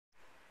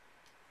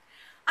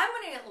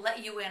want to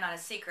let you in on a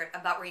secret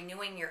about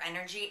renewing your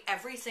energy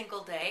every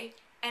single day,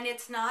 and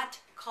it's not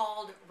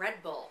called Red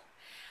Bull.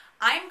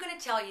 I'm going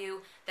to tell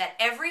you that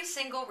every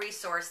single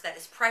resource that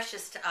is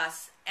precious to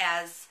us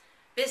as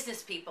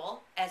business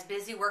people, as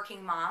busy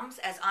working moms,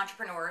 as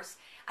entrepreneurs,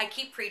 I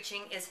keep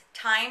preaching, is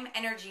time,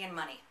 energy, and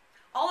money.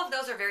 All of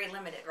those are very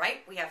limited,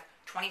 right? We have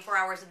 24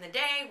 hours in the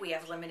day, we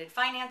have limited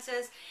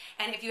finances,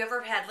 and if you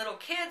ever had little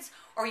kids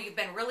or you've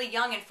been really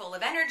young and full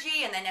of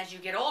energy, and then as you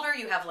get older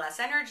you have less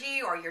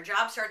energy or your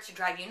job starts to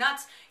drive you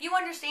nuts, you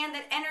understand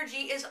that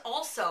energy is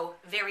also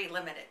very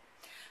limited.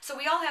 So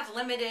we all have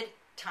limited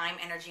time,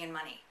 energy, and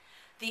money.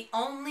 The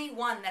only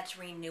one that's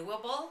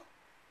renewable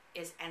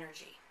is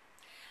energy.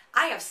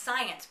 I have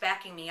science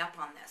backing me up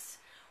on this.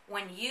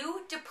 When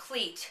you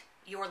deplete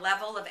your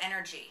level of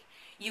energy,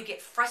 you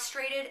get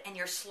frustrated and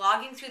you're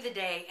slogging through the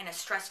day in a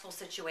stressful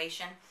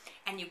situation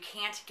and you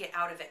can't get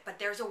out of it. But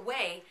there's a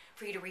way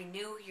for you to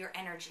renew your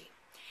energy.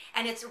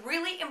 And it's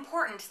really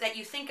important that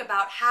you think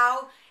about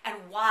how and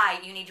why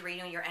you need to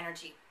renew your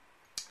energy.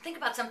 Think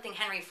about something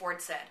Henry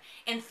Ford said.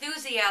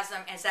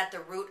 Enthusiasm is at the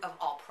root of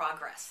all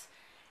progress.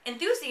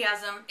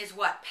 Enthusiasm is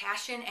what?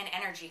 Passion and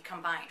energy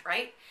combined,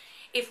 right?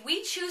 If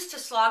we choose to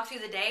slog through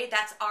the day,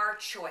 that's our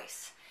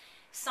choice.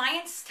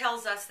 Science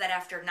tells us that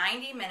after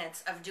 90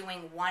 minutes of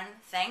doing one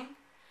thing,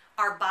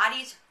 our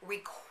bodies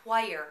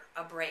require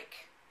a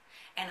break.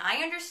 And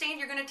I understand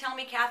you're going to tell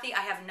me, Kathy,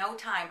 I have no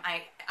time.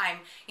 I'm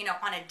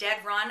on a dead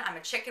run. I'm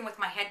a chicken with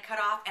my head cut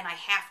off, and I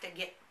have to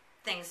get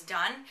things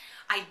done.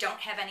 I don't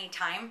have any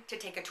time to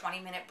take a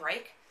 20-minute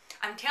break.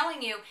 I'm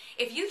telling you,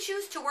 if you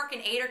choose to work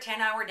an 8 or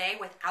 10-hour day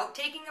without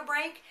taking a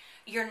break,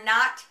 you're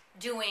not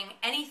doing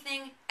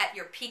anything at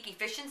your peak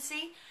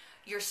efficiency.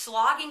 You're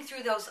slogging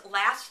through those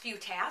last few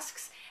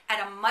tasks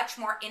at a much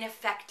more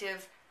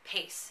ineffective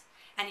pace,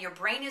 and your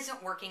brain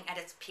isn't working at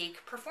its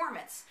peak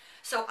performance.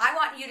 So I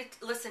want you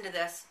to listen to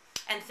this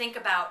and think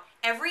about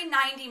every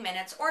 90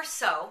 minutes or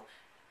so,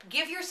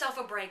 give yourself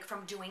a break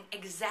from doing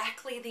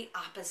exactly the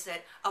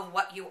opposite of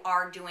what you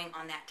are doing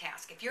on that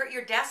task. If you're at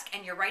your desk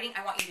and you're writing,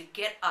 I want you to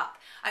get up.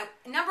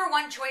 Number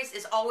one choice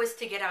is always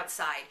to get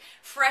outside.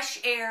 Fresh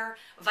air,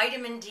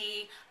 vitamin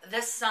D,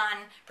 the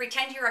sun.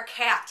 Pretend you're a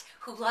cat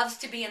who loves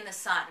to be in the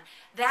sun.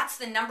 That's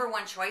the number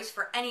one choice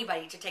for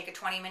anybody to take a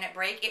 20-minute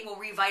break. It will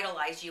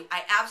revitalize you.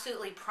 I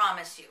absolutely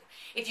promise you.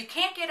 If you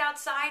can't get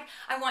outside,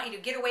 I want you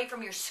to get away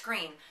from your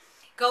screen.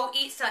 Go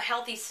eat a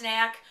healthy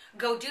snack.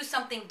 Go do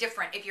something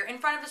different. If you're in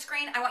front of a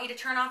screen, I want you to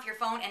turn off your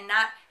phone and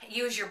not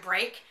use your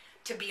break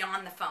to be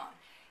on the phone.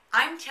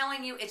 I'm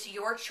telling you, it's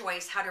your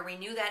choice how to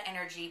renew that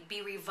energy,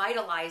 be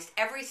revitalized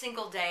every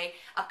single day,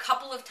 a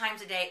couple of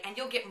times a day, and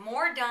you'll get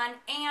more done.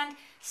 And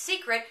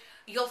secret,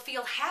 you'll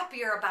feel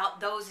happier about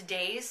those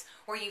days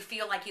where you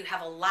feel like you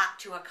have a lot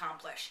to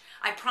accomplish.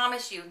 I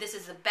promise you, this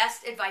is the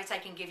best advice I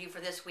can give you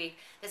for this week.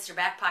 This is your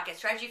Back Pocket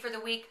Strategy for the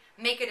week.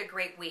 Make it a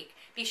great week.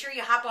 Be sure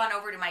you hop on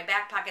over to my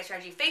Back Pocket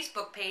Strategy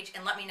Facebook page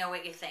and let me know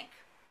what you think.